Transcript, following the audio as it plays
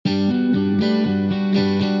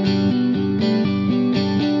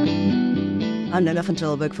I'm Nella van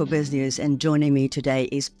Tilburg for Biznews, and joining me today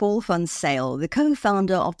is Paul van Zyl, the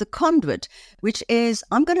co-founder of the Conduit, which is,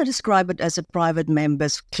 I'm going to describe it as a private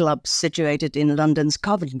members club situated in London's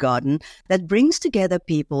Covent Garden that brings together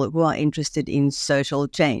people who are interested in social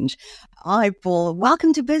change. Hi, Paul.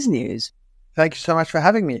 Welcome to Biznews. Thank you so much for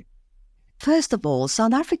having me. First of all,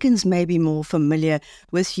 South Africans may be more familiar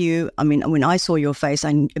with you. I mean, when I saw your face,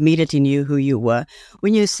 I immediately knew who you were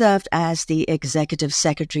when you served as the Executive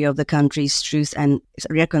Secretary of the country's Truth and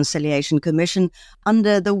Reconciliation Commission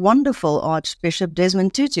under the wonderful Archbishop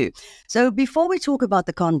Desmond Tutu. So before we talk about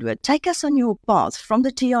the Conduit, take us on your path from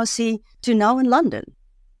the TRC to now in London.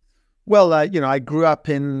 Well, I grew up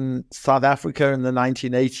in South Africa in the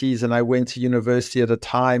 1980s, and I went to university at a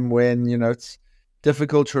time when, it's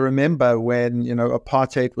difficult to remember when,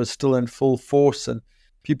 apartheid was still in full force and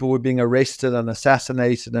people were being arrested and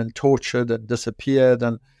assassinated and tortured and disappeared.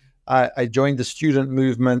 And I joined the student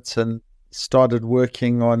movement and started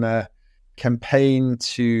working on a campaign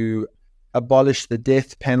to abolish the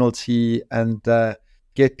death penalty and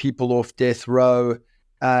get people off death row.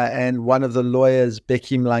 And one of the lawyers,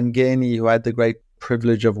 Becky Mlangeni, who I had the great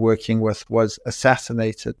privilege of working with, was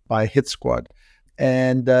assassinated by a hit squad.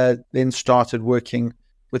 And then started working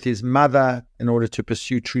with his mother in order to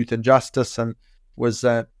pursue truth and justice, and was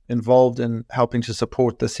involved in helping to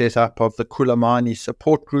support the setup of the Kulamani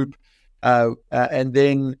support group. And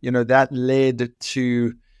then, that led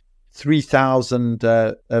to 3,000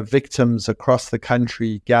 victims across the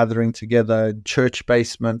country gathering together in church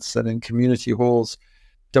basements and in community halls,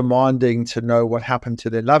 demanding to know what happened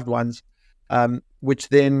to their loved ones. Which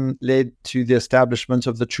then led to the establishment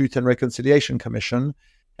of the Truth and Reconciliation Commission.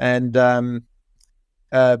 And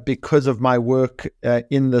because of my work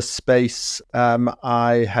in this space,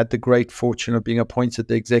 I had the great fortune of being appointed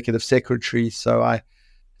the Executive Secretary. So I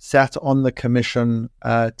sat on the commission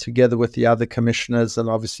together with the other commissioners, and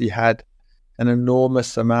obviously had an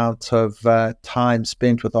enormous amount of time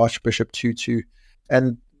spent with Archbishop Tutu,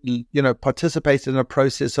 and participated in a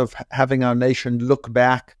process of having our nation look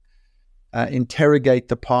back, interrogate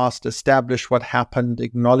the past, establish what happened,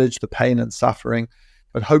 acknowledge the pain and suffering,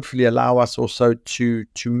 but hopefully allow us also to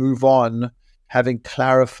move on, having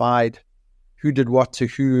clarified who did what to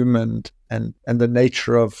whom, and the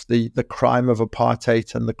nature of the crime of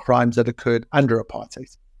apartheid and the crimes that occurred under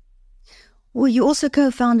apartheid. Well, you also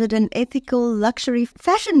co-founded an ethical luxury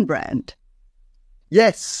fashion brand.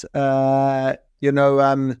 Yes,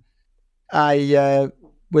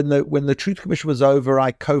 When the Truth Commission was over,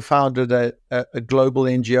 I co-founded a global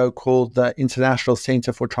NGO called the International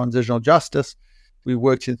Center for Transitional Justice. We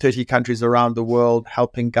worked in 30 countries around the world,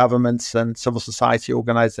 helping governments and civil society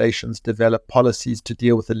organizations develop policies to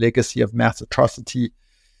deal with the legacy of mass atrocity.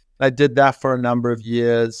 I did that for a number of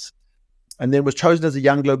years, and then was chosen as a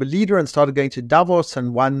young global leader and started going to Davos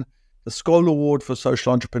and won the Skoll Award for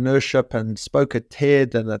Social Entrepreneurship and spoke at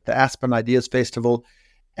TED and at the Aspen Ideas Festival.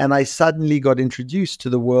 And I suddenly got introduced to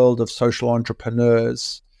the world of social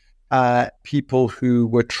entrepreneurs, people who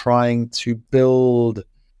were trying to build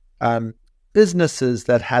businesses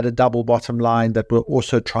that had a double bottom line, that were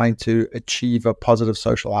also trying to achieve a positive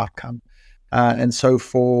social outcome. And so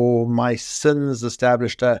for my sins,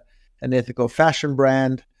 established an ethical fashion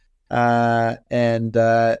brand and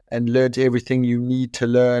learned everything you need to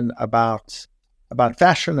learn about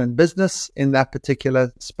fashion and business in that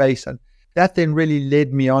particular space. And that then really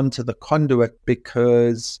led me on to the Conduit,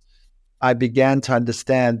 because I began to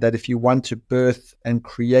understand that if you want to birth and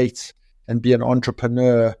create and be an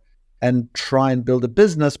entrepreneur and try and build a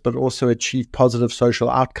business, but also achieve positive social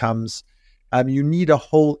outcomes, you need a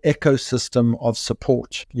whole ecosystem of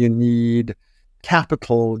support. You need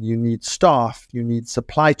capital, you need staff, you need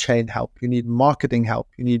supply chain help, you need marketing help,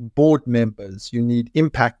 you need board members, you need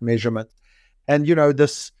impact measurement. And,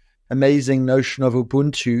 this amazing notion of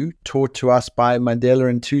Ubuntu, taught to us by Mandela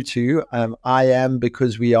and Tutu, I am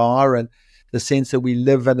because we are, and the sense that we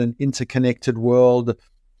live in an interconnected world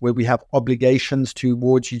where we have obligations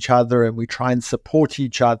towards each other and we try and support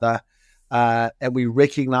each other, and we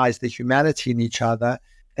recognize the humanity in each other.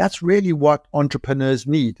 That's really what entrepreneurs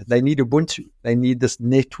need. They need Ubuntu. They need this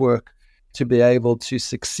network to be able to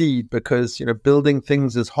succeed, because, building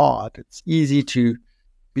things is hard. It's easy to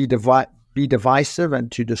be divisive and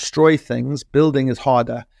to destroy things. Building is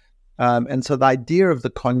harder. And so the idea of the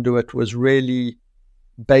Conduit was really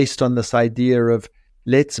based on this idea of,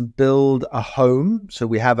 let's build a home. So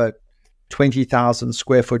we have a 20,000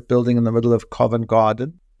 square foot building in the middle of Covent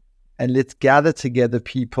Garden, and let's gather together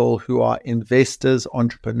people who are investors,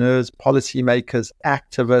 entrepreneurs, policymakers,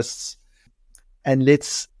 activists, and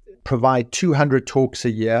let's provide 200 talks a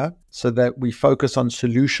year so that we focus on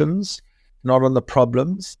solutions not on the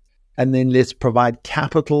problems. And then let's provide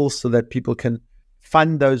capital so that people can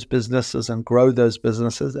fund those businesses and grow those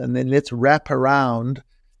businesses. And then let's wrap around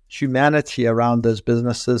humanity around those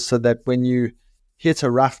businesses so that when you hit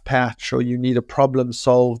a rough patch, or you need a problem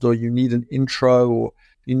solved, or you need an intro, or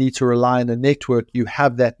you need to rely on a network, you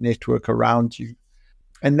have that network around you.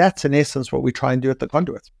 And that's in essence what we try and do at the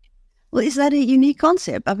Conduit. Well, is that a unique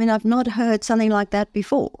concept? I mean, I've not heard something like that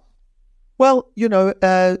before. Well,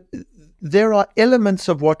 there are elements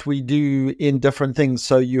of what we do in different things.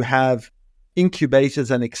 So you have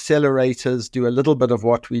incubators and accelerators do a little bit of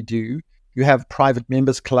what we do. You have private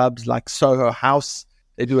members clubs like Soho House.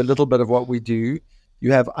 They do a little bit of what we do.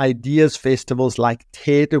 You have ideas festivals like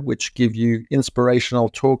TED, which give you inspirational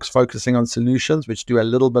talks focusing on solutions, which do a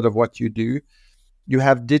little bit of what you do. You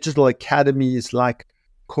have digital academies like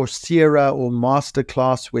Coursera or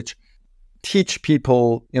Masterclass, which teach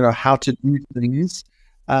people, how to do things.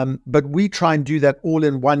 But we try and do that all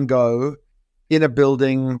in one go in a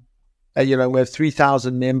building. We have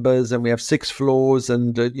 3,000 members and we have 6 floors.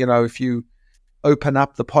 And, if you open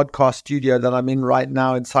up the podcast studio that I'm in right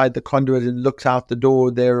now inside the Conduit and looked out the door,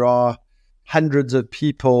 there are hundreds of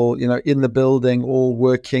people, in the building, all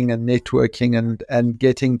working and networking and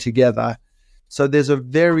getting together. So there's a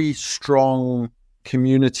very strong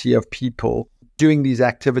community of people doing these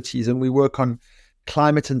activities. And we work on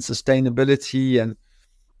climate and sustainability and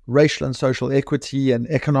racial and social equity and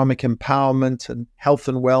economic empowerment and health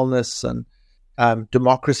and wellness and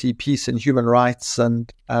democracy, peace, and human rights,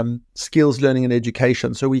 and skills learning and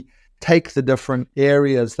education. So we take the different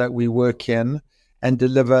areas that we work in and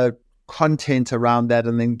deliver content around that,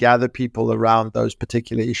 and then gather people around those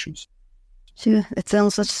particular issues. Sure, it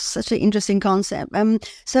sounds such an interesting concept.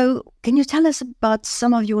 So can you tell us about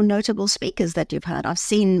some of your notable speakers that you've had? I've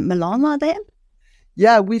seen Malala there.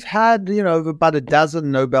 Yeah, we've had, about a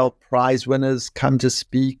dozen Nobel Prize winners come to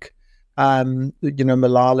speak.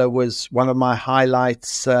 Malala was one of my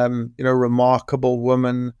highlights, remarkable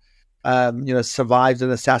woman, survived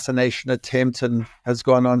an assassination attempt and has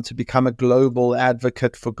gone on to become a global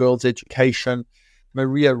advocate for girls' education.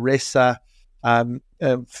 Maria Ressa,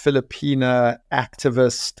 Filipina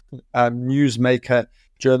activist, newsmaker,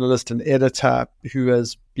 journalist and editor who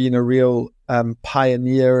has been a real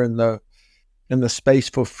pioneer in the space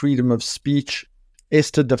for freedom of speech.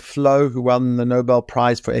 Esther Duflo, who won the Nobel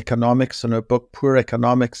Prize for Economics, and her book Poor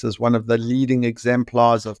Economics is one of the leading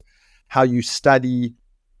exemplars of how you study,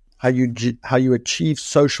 how you achieve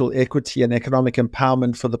social equity and economic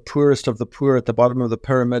empowerment for the poorest of the poor at the bottom of the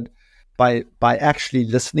pyramid by actually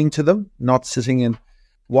listening to them, not sitting in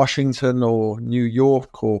Washington or New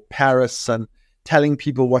York or Paris and telling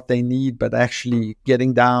people what they need, but actually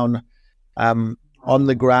getting down on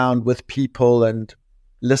the ground with people and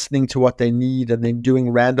listening to what they need, and then doing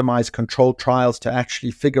randomized control trials to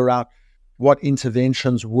actually figure out what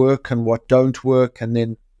interventions work and what don't work, and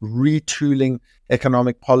then retooling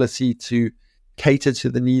economic policy to cater to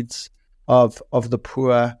the needs of the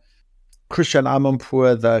poor. Christian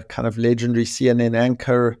Amanpour, the kind of legendary CNN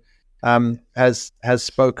anchor, has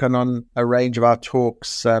spoken on a range of our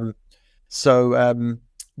talks.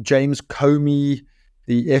 James Comey,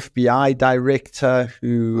 the FBI director,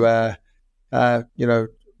 who had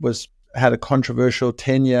a controversial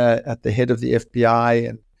tenure at the head of the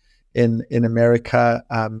FBI in America.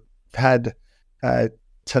 Had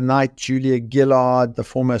tonight Julia Gillard, the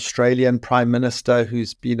former Australian Prime Minister,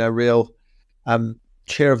 who's been a real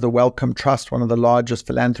chair of the Wellcome Trust, one of the largest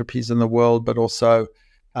philanthropies in the world, but also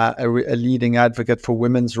a leading advocate for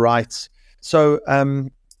women's rights. So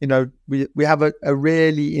we have a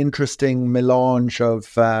really interesting melange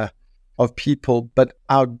of people, but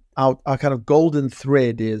our kind of golden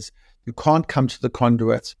thread is you can't come to the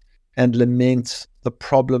Conduit and lament the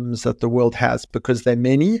problems that the world has, because they're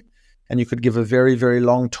many, and you could give a very, very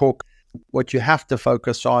long talk. What you have to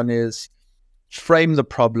focus on is frame the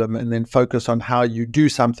problem and then focus on how you do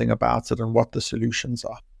something about it and what the solutions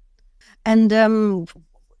are. And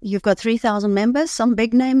you've got 3,000 members, some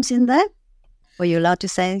big names in there. Were you allowed to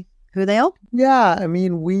say who they are? Yeah, I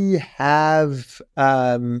mean, we have,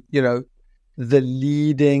 the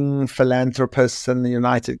leading philanthropists in the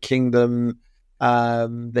United Kingdom,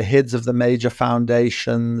 the heads of the major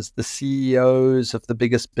foundations, the CEOs of the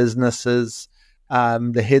biggest businesses,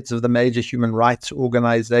 the heads of the major human rights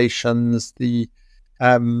organizations, the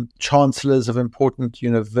chancellors of important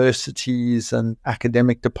universities and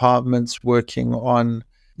academic departments working on,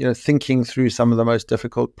 thinking through some of the most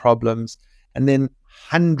difficult problems, and then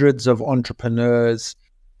hundreds of entrepreneurs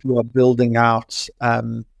who are building out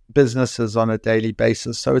businesses on a daily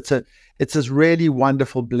basis. So it's this really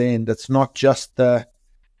wonderful blend. It's not just the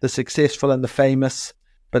the successful and the famous,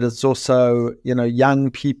 but it's also,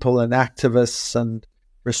 young people and activists and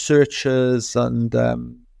researchers and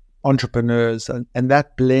entrepreneurs. And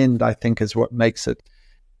that blend, I think, is what makes it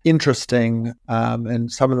interesting,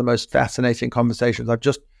 and some of the most fascinating conversations. I've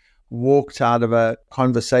just walked out of a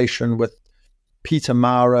conversation with Peter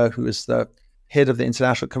Maurer, who is the head of the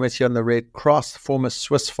International Committee on the Red Cross, former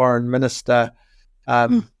Swiss foreign minister.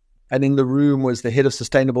 And in the room was the head of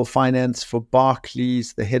sustainable finance for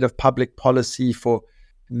Barclays, the head of public policy for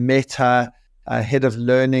Meta, head of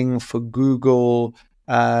learning for Google,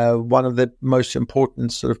 one of the most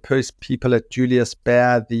important sort of people at Julius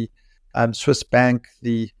Baer, the Swiss bank,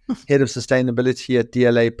 the head of sustainability at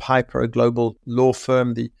DLA Piper, a global law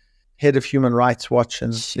firm, the head of Human Rights Watch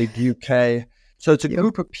in the UK. So it's a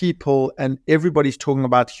group of people, and everybody's talking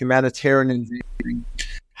about humanitarian engineering,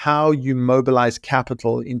 how you mobilize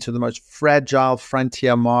capital into the most fragile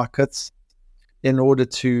frontier markets in order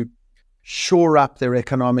to shore up their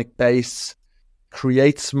economic base,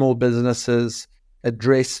 create small businesses,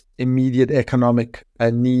 address immediate economic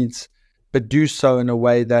needs, but do so in a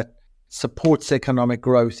way that supports economic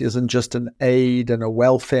growth, isn't just an aid and a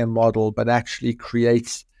welfare model, but actually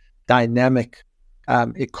creates dynamic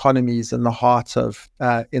economies in the heart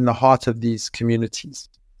of these communities.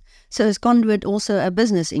 So is Conduit also a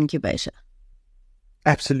business incubator?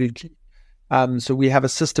 Absolutely. So we have a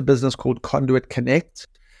sister business called Conduit Connect,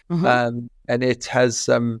 and it has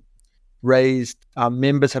raised, our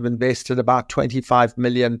members have invested about £25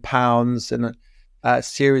 million in a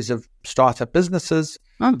series of startup businesses.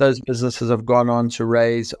 Those businesses have gone on to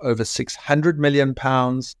raise over £600 million.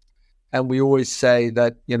 And we always say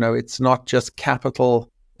that, it's not just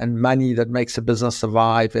capital and money that makes a business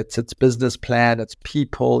survive. It's its business plan, its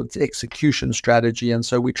people, its execution strategy. And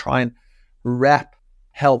so we try and wrap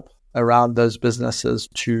help around those businesses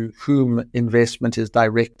to whom investment is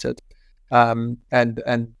directed. And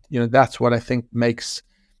that's what I think makes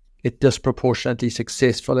it disproportionately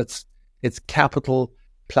successful. It's capital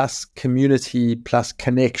plus community plus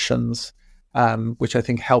connections, which I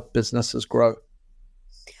think help businesses grow.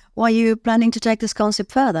 Why are you planning to take this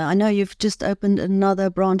concept further? I know you've just opened another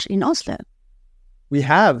branch in Oslo. We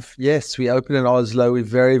have, yes. We opened in Oslo. We're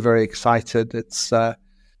very, very excited. It's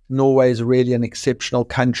Norway is really an exceptional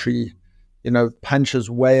country. Punches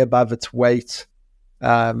way above its weight.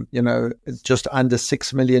 Just under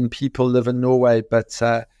 6 million people live in Norway, but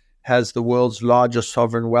has the world's largest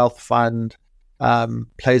sovereign wealth fund.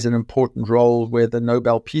 Plays an important role where the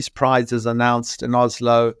Nobel Peace Prize is announced in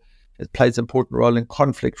Oslo. It plays an important role in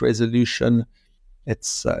conflict resolution.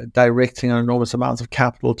 It's directing an enormous amount of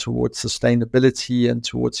capital towards sustainability and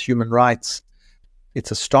towards human rights. It's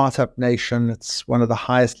a startup nation. It's one of the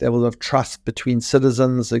highest levels of trust between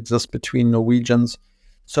citizens exists between Norwegians.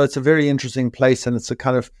 So it's a very interesting place, and it's a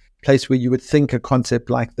kind of place where you would think a concept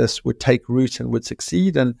like this would take root and would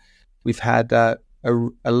succeed. And we've had a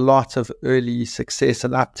lot of early success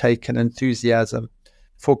and uptake and enthusiasm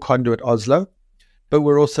for Conduit Oslo. But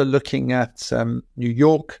we're also looking at New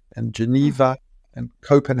York and Geneva and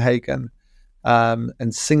Copenhagen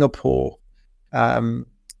and Singapore. So,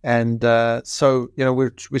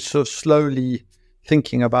 we're sort of slowly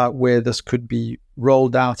thinking about where this could be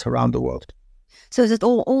rolled out around the world. So is it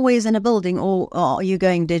always in a building, or are you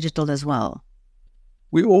going digital as well?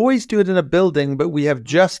 We always do it in a building, but we have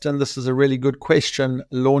just, and this is a really good question,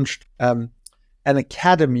 launched an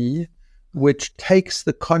academy which takes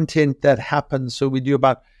the content that happens. So we do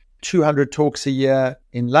about 200 talks a year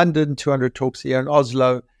in London, 200 talks a year in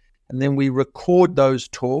Oslo, and then we record those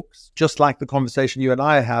talks, just like the conversation you and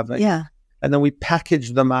I are having. Yeah. And then we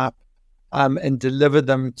package them up and deliver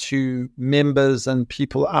them to members and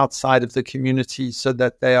people outside of the community so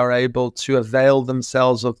that they are able to avail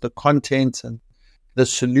themselves of the content and the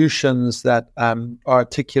solutions that are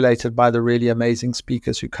articulated by the really amazing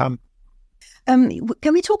speakers who come.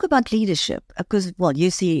 Can we talk about leadership? Because,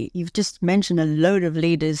 you've just mentioned a load of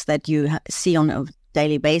leaders that you see on a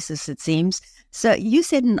daily basis, it seems. So you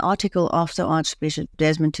said in an article after Archbishop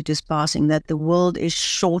Desmond Tutu's passing that the world is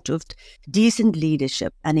short of decent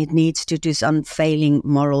leadership and it needs Tutu's unfailing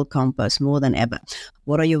moral compass more than ever.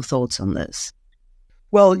 What are your thoughts on this?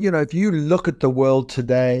 Well, if you look at the world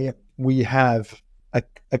today, we have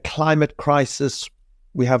a climate crisis,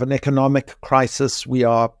 we have an economic crisis, we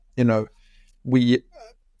are,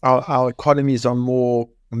 our economies are more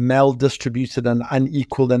maldistributed and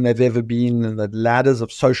unequal than they've ever been, and the ladders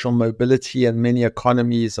of social mobility in many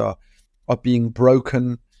economies are being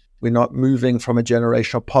broken. We're not moving from a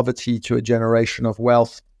generation of poverty to a generation of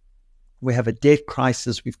wealth. We have a debt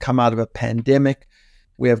crisis. We've come out of a pandemic.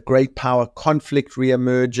 We have great power conflict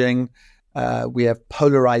reemerging. we have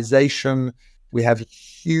polarization, we have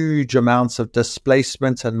huge amounts of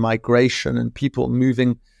displacement and migration and people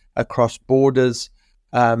moving across borders.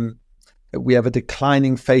 We have a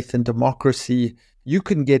declining faith in democracy. You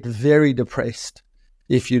can get very depressed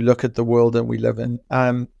if you look at the world that we live in.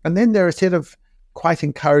 And then there are a set of quite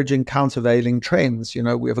encouraging countervailing trends. You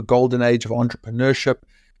know, we have a golden age of entrepreneurship.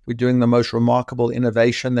 We're doing the most remarkable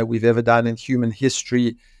innovation that we've ever done in human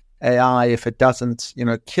history. AI, if it doesn't,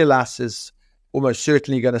 kill us, is almost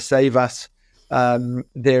certainly going to save us.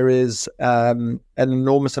 There is an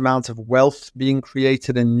enormous amount of wealth being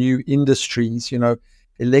created in new industries,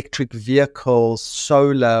 electric vehicles,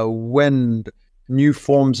 solar, wind, new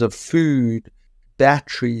forms of food,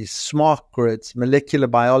 batteries, smart grids, molecular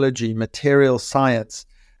biology, material science.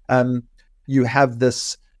 You have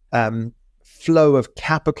this flow of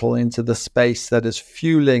capital into the space that is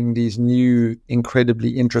fueling these new,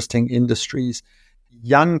 incredibly interesting industries.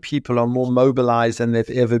 Young people are more mobilized than they've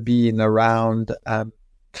ever been around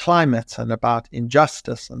climate and about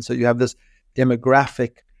injustice. And so you have this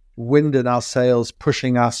demographic wind in our sails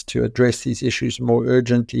pushing us to address these issues more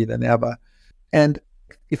urgently than ever. And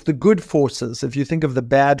if the good forces, if you think of the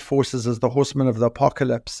bad forces as the horsemen of the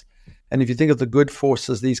apocalypse, and if you think of the good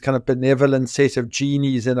forces, these kind of benevolent set of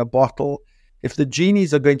genies in a bottle, if the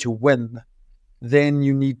genies are going to win, then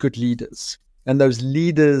you need good leaders. And those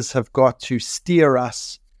leaders have got to steer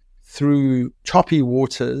us through choppy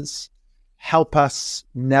waters, help us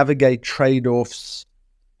navigate trade-offs,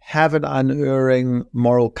 have an unerring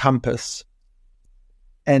moral compass,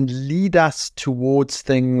 and lead us towards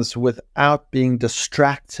things without being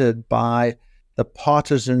distracted by the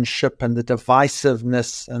partisanship and the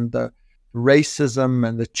divisiveness and the racism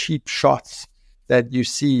and the cheap shots that you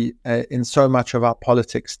see in so much of our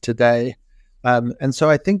politics today. And so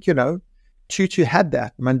I think, Tutu had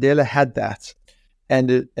that. Mandela had that.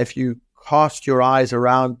 And if you cast your eyes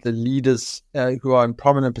around the leaders who are in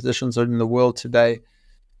prominent positions in the world today,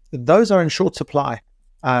 those are in short supply.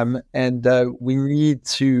 And we need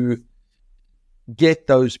to get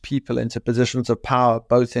those people into positions of power,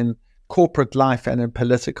 both in corporate life and in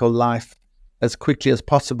political life, as quickly as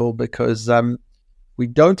possible, because we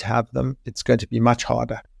don't have them, it's going to be much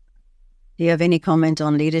harder. Do you have any comment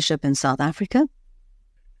on leadership in South Africa?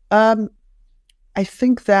 I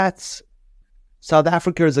think that South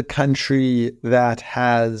Africa is a country that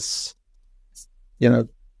has,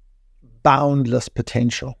 boundless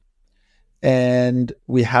potential. And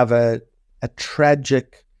we have a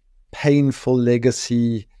tragic, painful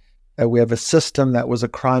legacy. We have a system that was a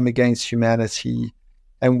crime against humanity.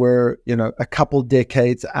 And we're, a couple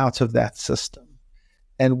decades out of that system.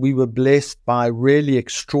 And we were blessed by really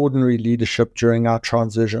extraordinary leadership during our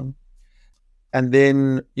transition. And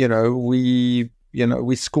then, we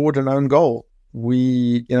scored an own goal.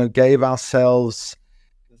 We, gave ourselves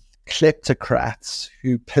kleptocrats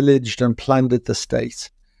who pillaged and plundered the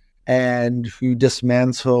state and who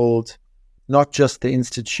dismantled not just the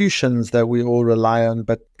institutions that we all rely on,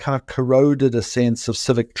 but kind of corroded a sense of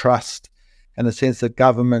civic trust and a sense that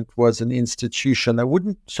government was an institution that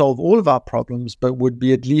wouldn't solve all of our problems, but would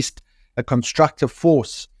be at least a constructive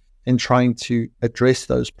force in trying to address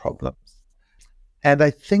those problems. And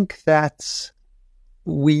I think that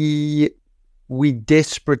we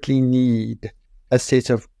desperately need a set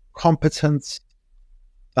of competent,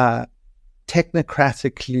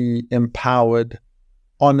 technocratically empowered,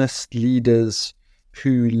 honest leaders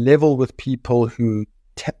who level with people, who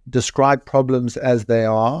describe problems as they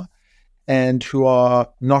are, and who are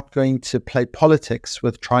not going to play politics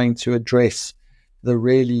with trying to address the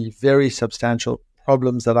really very substantial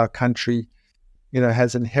problems that our country,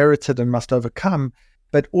 has inherited and must overcome,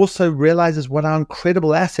 but also realizes what our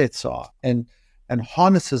incredible assets are and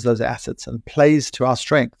harnesses those assets and plays to our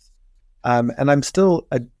strength. And I'm still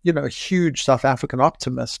a huge South African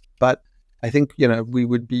optimist, but I think, we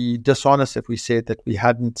would be dishonest if we said that we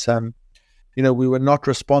hadn't, we were not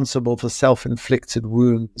responsible for self-inflicted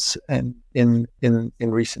wounds in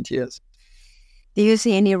recent years. Do you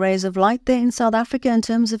see any rays of light there in South Africa in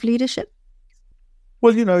terms of leadership?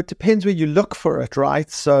 Well, it depends where you look for it, right?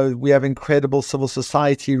 So we have incredible civil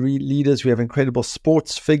society leaders. We have incredible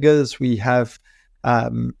sports figures. We have,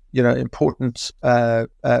 important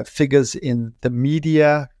figures in the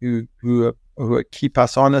media who keep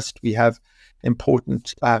us honest. We have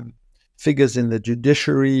important figures in the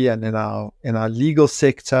judiciary and in our legal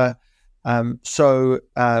sector. So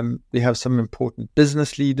we have some important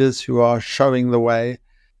business leaders who are showing the way.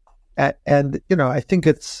 And I think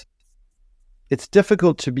it's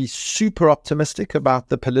difficult to be super optimistic about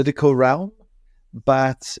the political realm,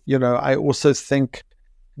 but, I also think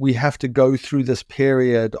we have to go through this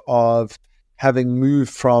period of having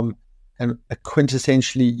moved from a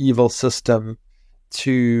quintessentially evil system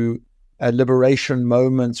to a liberation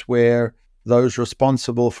moment where those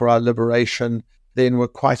responsible for our liberation then were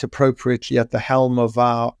quite appropriately at the helm of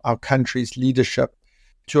our country's leadership,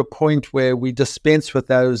 to a point where we dispense with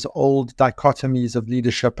those old dichotomies of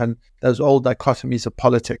leadership and those old dichotomies of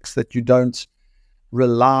politics, that you don't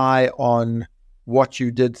rely on what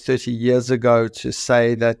you did 30 years ago to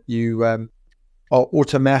say that you are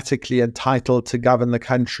automatically entitled to govern the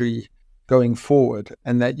country going forward,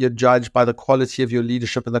 and that you're judged by the quality of your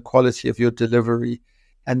leadership and the quality of your delivery.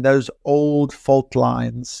 And those old fault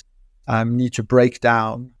lines need to break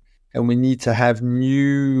down, and we need to have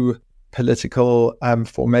new political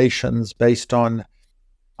formations based on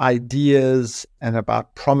ideas and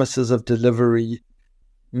about promises of delivery,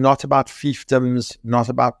 not about fiefdoms, not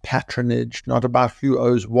about patronage, not about who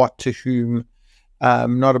owes what to whom,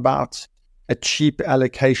 not about a cheap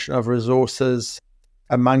allocation of resources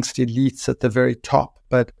amongst elites at the very top,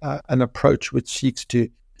 but an approach which seeks to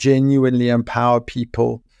genuinely empower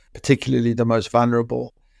people, particularly the most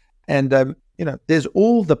vulnerable. And, there's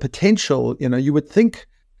all the potential. You would think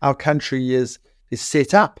our country is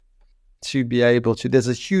set up to be able to, there's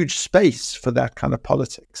a huge space for that kind of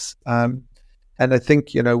politics. And I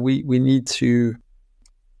think, we need to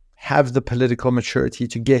have the political maturity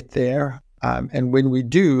to get there. And when we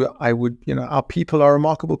do, our people are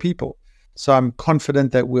remarkable people. So I'm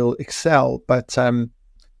confident that we'll excel. But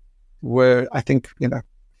I think,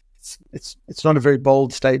 it's not a very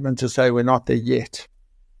bold statement to say we're not there yet.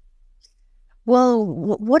 Well,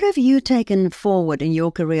 what have you taken forward in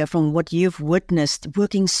your career from what you've witnessed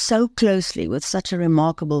working so closely with such a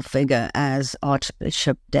remarkable figure as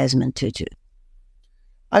Archbishop Desmond Tutu?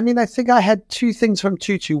 I think I had two things from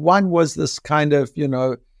Tutu. One was this kind of,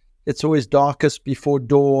 it's always darkest before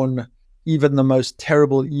dawn. Even the most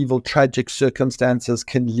terrible, evil, tragic circumstances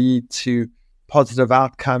can lead to positive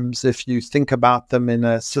outcomes if you think about them in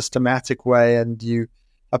a systematic way and you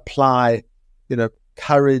apply,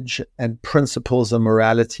 courage and principles and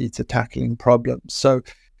morality to tackling problems. So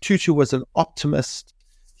Tutu was an optimist.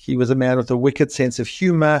 He was a man with a wicked sense of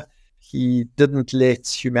humor. He didn't let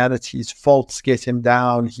humanity's faults get him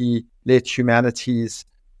down. He let humanity's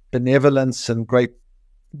benevolence and great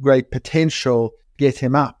potential get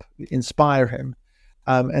him up, inspire him.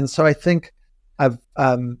 And so I think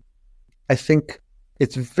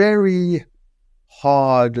it's very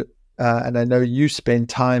hard, and I know you spend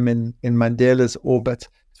time in Mandela's orbit.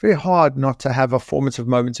 It's very hard not to have a formative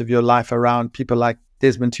moment of your life around people like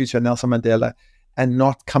Desmond Tutu and Nelson Mandela and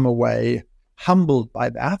not come away humbled by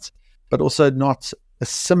that, but also not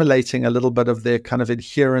assimilating a little bit of their kind of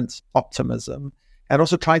inherent optimism and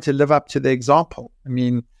also trying to live up to their example.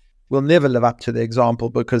 We'll never live up to the example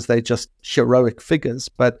because they're just heroic figures.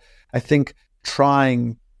 But I think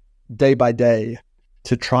trying day by day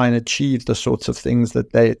to try and achieve the sorts of things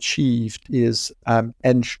that they achieved is,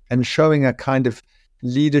 and showing a kind of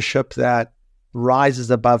leadership that rises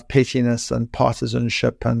above pettiness and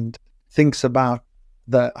partisanship and thinks about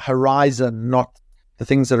the horizon, not the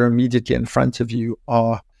things that are immediately in front of you,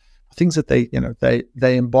 are things that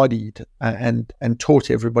they embodied and taught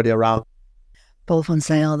everybody around. Paul van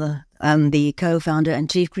Zyl, the co-founder and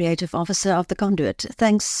chief creative officer of the Conduit.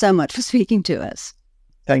 Thanks so much for speaking to us.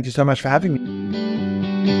 Thank you so much for having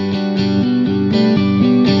me.